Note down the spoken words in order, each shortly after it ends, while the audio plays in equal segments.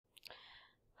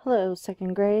Hello,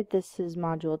 second grade. This is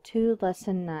Module 2,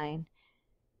 Lesson 9.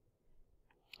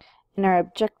 And our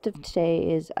objective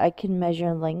today is I can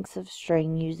measure lengths of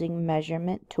string using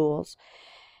measurement tools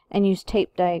and use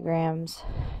tape diagrams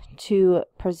to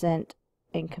present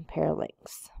and compare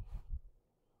lengths.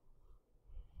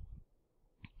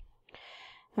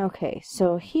 Okay,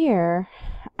 so here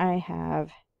I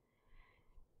have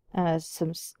a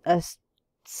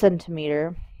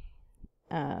centimeter,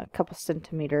 a couple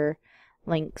centimeter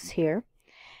lengths here,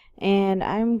 and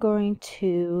I'm going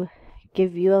to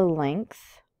give you a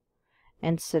length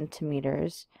in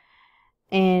centimeters,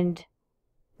 and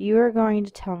you are going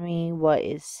to tell me what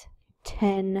is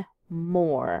 10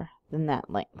 more than that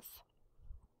length.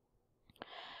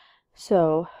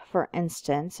 So, for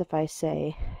instance, if I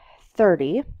say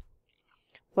 30,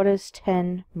 what is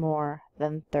 10 more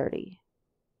than 30?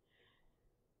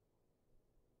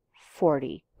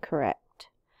 40, correct.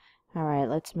 Alright,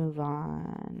 let's move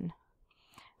on.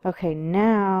 Okay,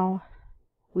 now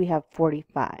we have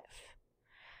 45.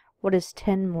 What is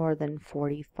 10 more than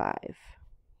 45?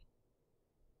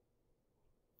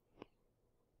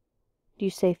 Do you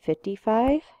say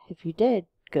 55? If you did,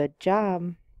 good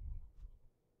job.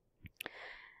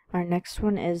 Our next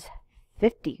one is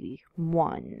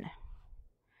 51.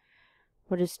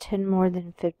 What is 10 more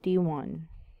than 51?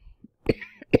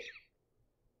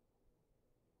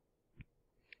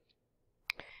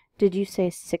 Did you say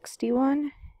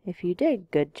 61? If you did,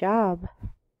 good job.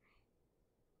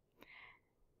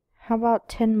 How about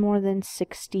 10 more than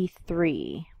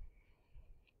 63?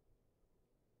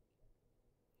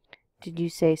 Did you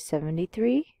say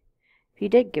 73? If you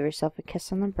did, give yourself a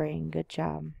kiss on the brain. Good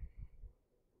job.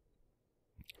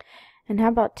 And how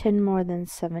about 10 more than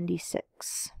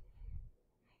 76?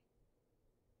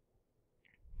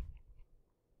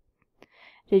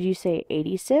 Did you say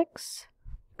 86?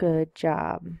 Good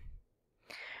job.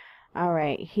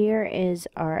 Alright, here is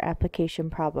our application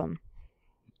problem.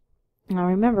 Now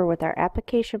remember, with our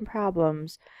application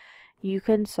problems, you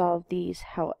can solve these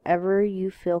however you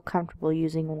feel comfortable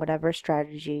using whatever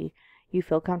strategy you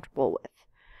feel comfortable with.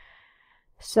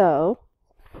 So,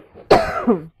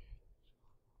 the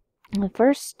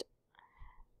first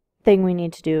thing we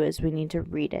need to do is we need to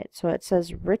read it. So it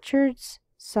says Richard's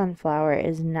sunflower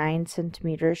is 9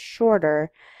 centimeters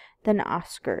shorter than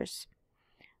Oscar's,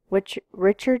 which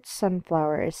Richard's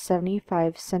sunflower is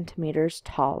 75 centimeters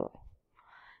tall.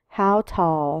 How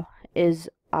tall is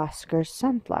Oscar's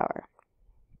sunflower?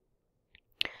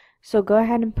 So go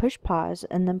ahead and push pause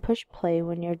and then push play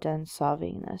when you're done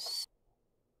solving this.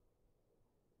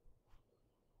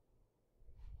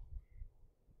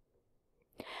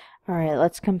 Alright,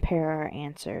 let's compare our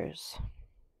answers.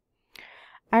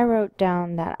 I wrote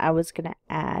down that I was going to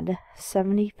add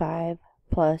 75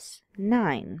 plus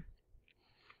 9.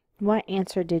 What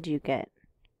answer did you get?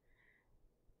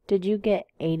 Did you get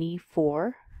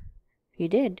 84? You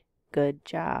did. Good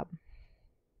job.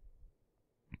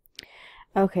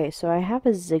 Okay, so I have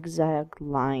a zigzag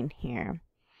line here,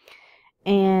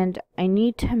 and I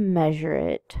need to measure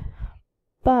it,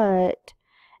 but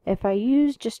if I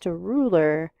use just a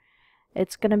ruler,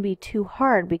 it's going to be too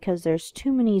hard because there's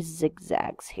too many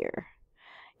zigzags here.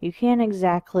 You can't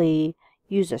exactly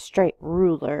use a straight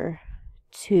ruler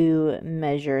to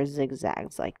measure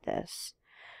zigzags like this.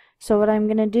 So what I'm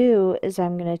going to do is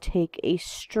I'm going to take a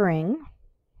string,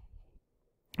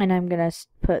 and I'm going to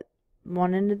put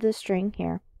one end of the string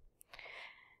here,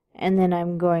 and then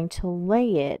I'm going to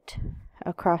lay it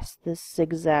across this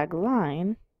zigzag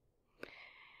line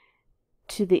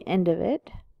to the end of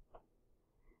it,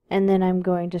 and then I'm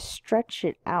going to stretch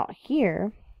it out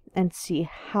here and see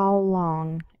how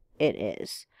long it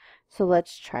is. So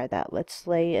let's try that. Let's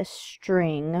lay a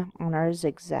string on our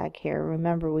zigzag here.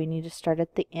 Remember, we need to start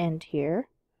at the end here.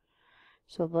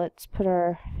 So let's put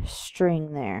our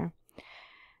string there.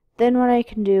 Then what I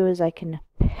can do is I can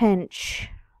pinch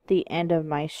the end of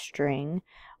my string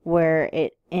where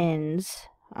it ends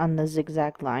on the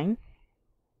zigzag line.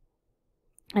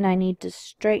 And I need to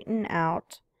straighten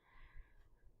out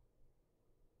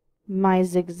my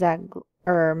zigzag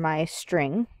or my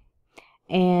string.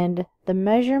 And the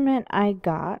measurement I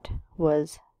got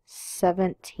was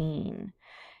 17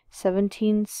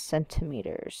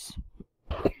 centimeters.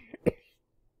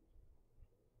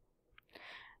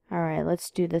 Alright, let's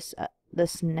do this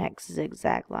next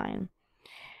zigzag line.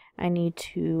 I need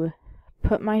to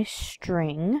put my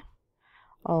string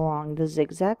along the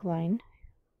zigzag line,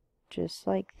 just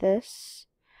like this.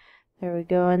 There we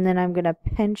go, and then I'm going to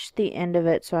pinch the end of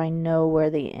it so I know where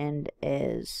the end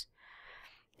is.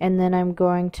 And then I'm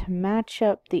going to match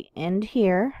up the end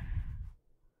here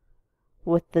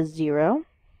with the 0,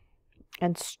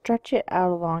 and stretch it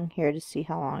out along here to see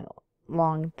how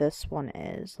long this one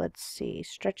is. Let's see,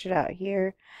 stretch it out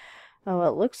here. Oh,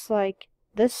 it looks like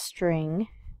this string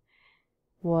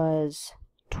was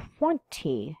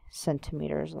 20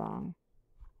 centimeters long.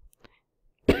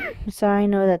 So I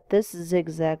know that this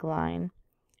zigzag line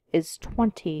is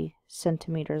 20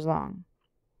 centimeters long.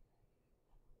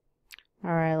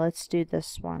 Alright, let's do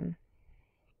this one.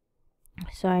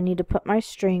 So I need to put my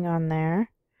string on there.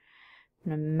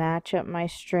 I'm going to match up my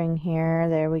string here.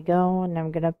 There we go. And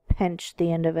I'm going to pinch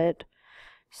the end of it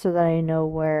so that I know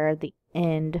where the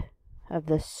end of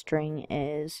the string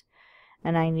is.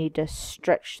 And I need to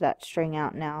stretch that string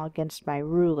out now against my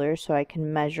ruler so I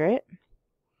can measure it.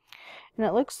 And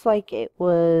it looks like it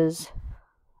was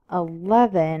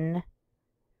 11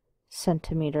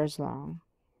 centimeters long.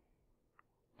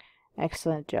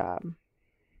 Excellent job.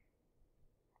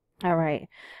 Alright,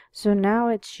 so now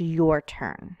it's your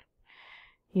turn.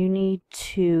 You need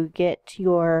to get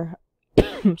your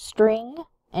string,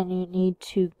 and you need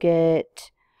to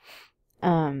get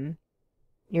your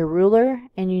ruler,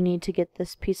 and you need to get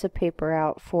this piece of paper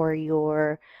out for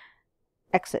your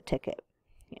exit ticket.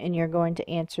 And you're going to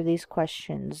answer these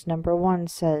questions. Number 1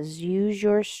 says, use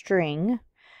your string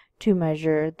to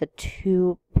measure the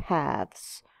 2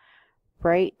 paths.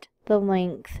 Write the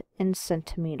length in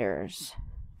centimeters.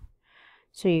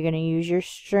 So you're going to use your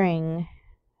string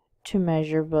to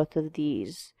measure both of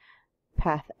these,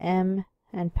 path M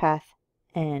and path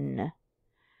N.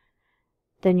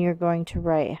 Then you're going to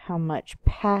write how much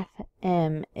path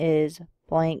M is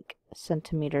blank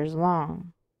centimeters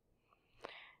long.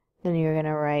 Then you're going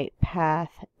to write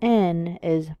path N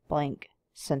is blank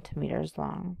centimeters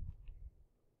long.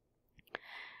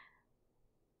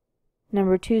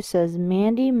 Number 2 says,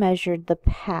 Mandy measured the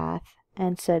path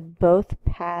and said both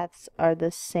paths are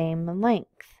the same length.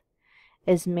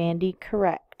 Is Mandy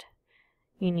correct?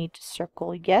 You need to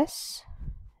circle yes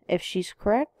if she's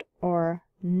correct, or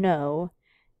no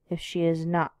if she is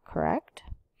not correct.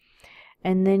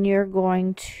 And then you're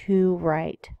going to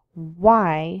write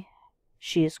why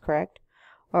she is correct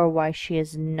or why she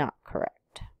is not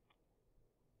correct.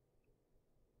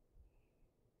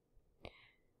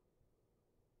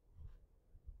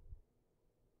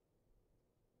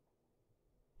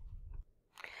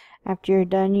 After you're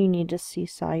done, you need to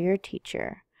seesaw your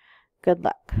teacher. Good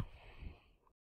luck.